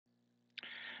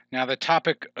Now the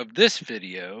topic of this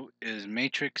video is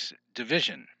matrix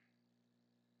division.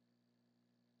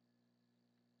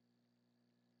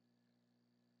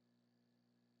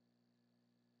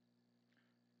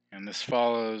 And this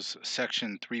follows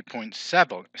section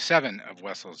 3.7 of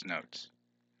Wessel's notes.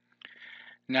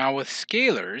 Now with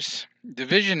scalars,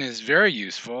 division is very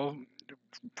useful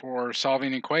for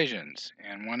solving equations.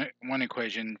 And one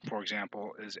equation, for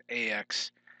example, is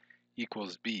ax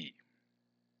equals b.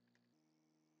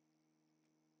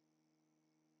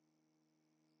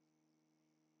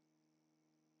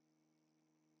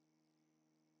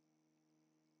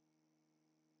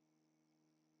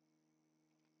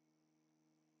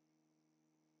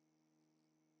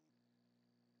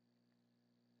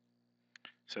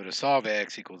 So to solve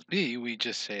ax equals b, we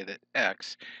just say that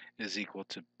x is equal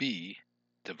to b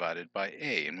divided by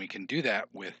a. And we can do that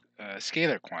with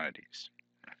scalar quantities.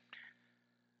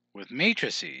 With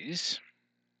matrices,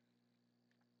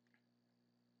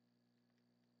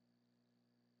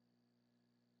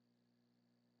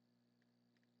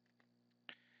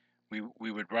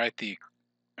 we would write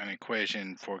an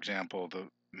equation, for example, the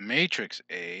matrix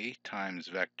A times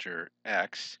vector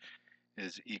x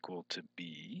is equal to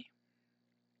b.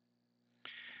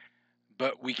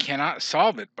 But we cannot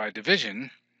solve it by division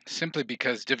simply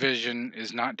because division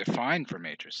is not defined for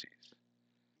matrices.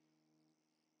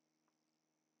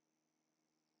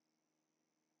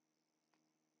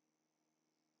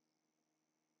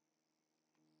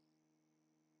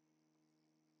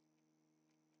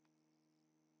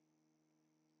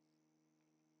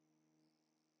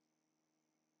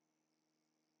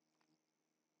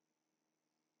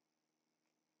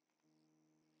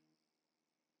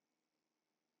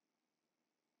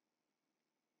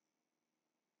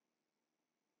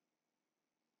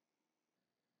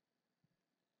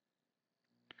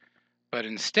 But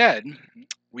instead,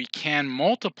 we can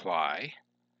multiply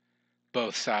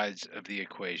both sides of the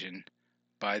equation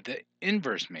by the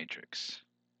inverse matrix.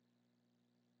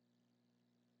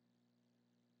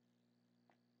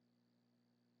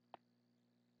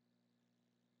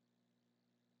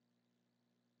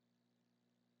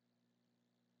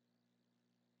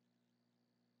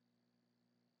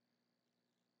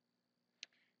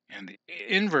 And the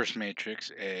inverse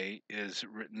matrix A is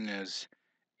written as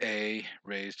A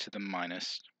raised to the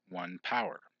minus 1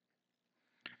 power.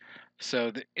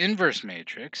 So the inverse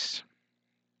matrix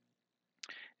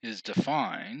is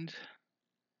defined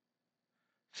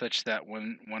such that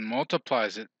when one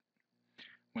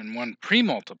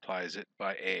pre-multiplies it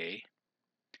by A,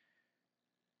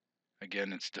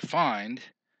 again, it's defined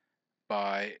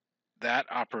by that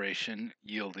operation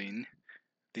yielding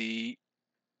the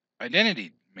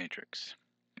identity matrix.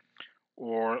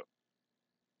 Or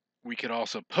we could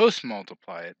also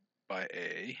post-multiply it by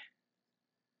A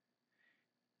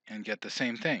and get the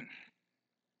same thing.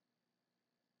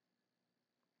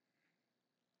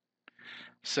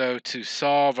 So to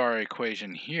solve our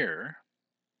equation here,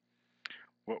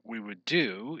 what we would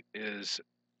do is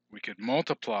we could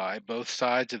multiply both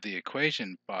sides of the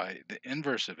equation by the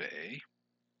inverse of A.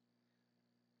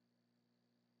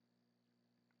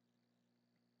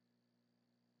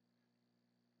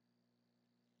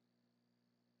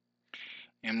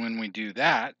 And when we do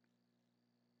that,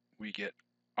 we get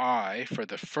I for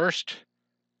the first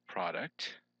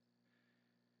product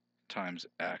times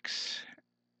x.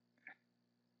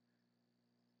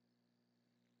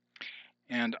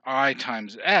 And I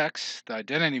times x, the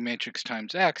identity matrix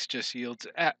times x, just yields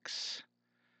x.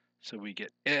 So we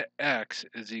get x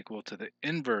is equal to the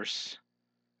inverse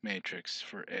matrix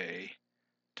for A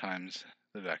times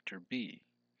the vector b.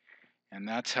 And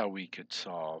that's how we could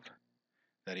solve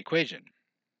that equation.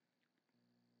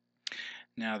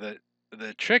 Now the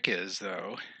trick is,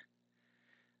 though,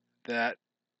 that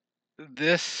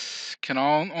this can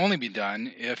only be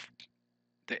done if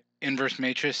the inverse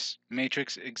matrix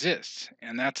exists,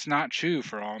 and that's not true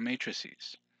for all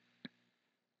matrices.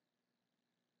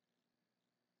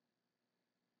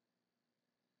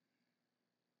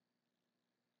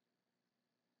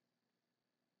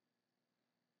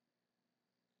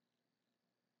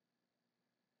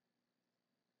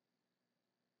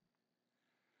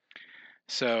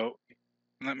 So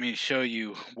let me show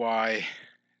you why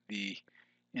the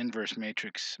inverse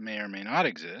matrix may or may not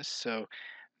exist. So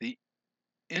the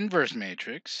inverse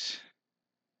matrix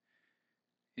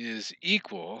is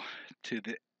equal to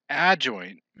the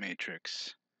adjoint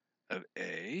matrix of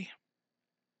A,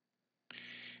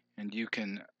 and you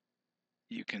can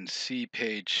see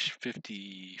page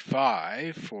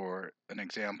 55 for an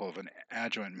example of an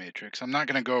adjoint matrix. I'm not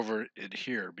going to go over it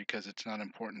here because it's not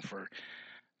important for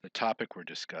the topic we're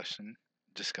discussing.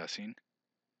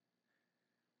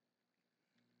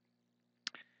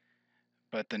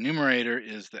 but the numerator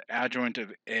is the adjoint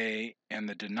of A, and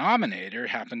the denominator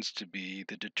happens to be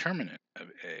the determinant of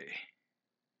A.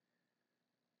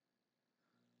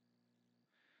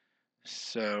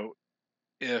 So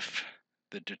if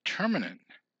the determinant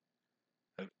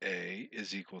of A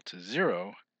is equal to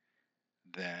 0,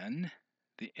 then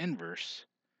the inverse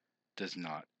does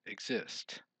not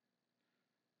exist.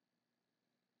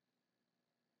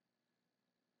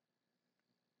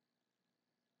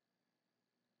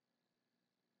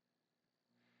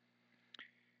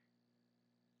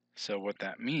 So what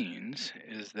that means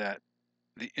is that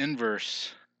the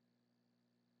inverse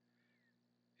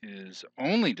is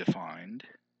only defined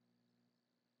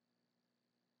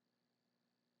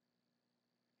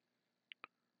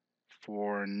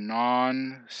for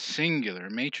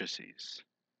non-singular matrices.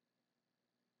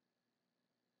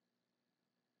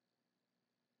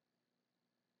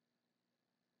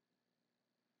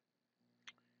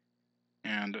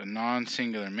 And a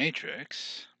non-singular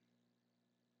matrix,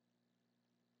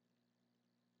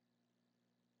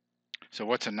 so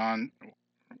what's a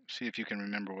see if you can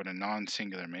remember what a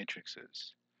non-singular matrix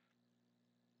is.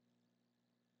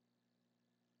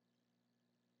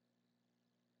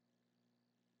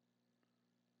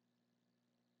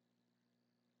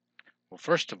 Well,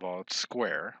 first of all, it's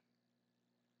square.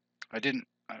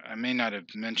 I may not have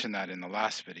mentioned that in the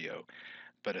last video,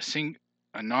 but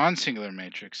a non-singular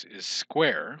matrix is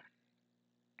square,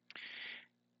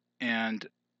 and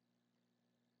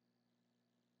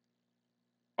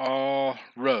all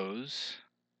rows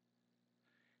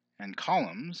and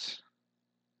columns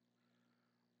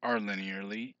are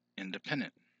linearly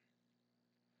independent.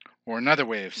 Or another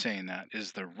way of saying that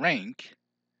is the rank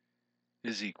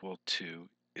is equal to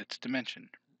its dimension.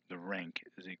 The rank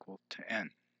is equal to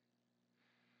n.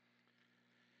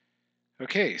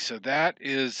 Okay, so that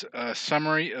is a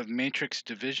summary of matrix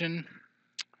division.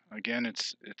 Again,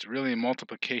 it's really a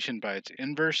multiplication by its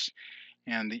inverse,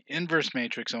 and the inverse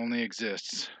matrix only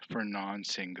exists for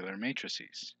non-singular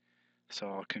matrices. So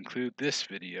I'll conclude this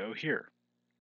video here.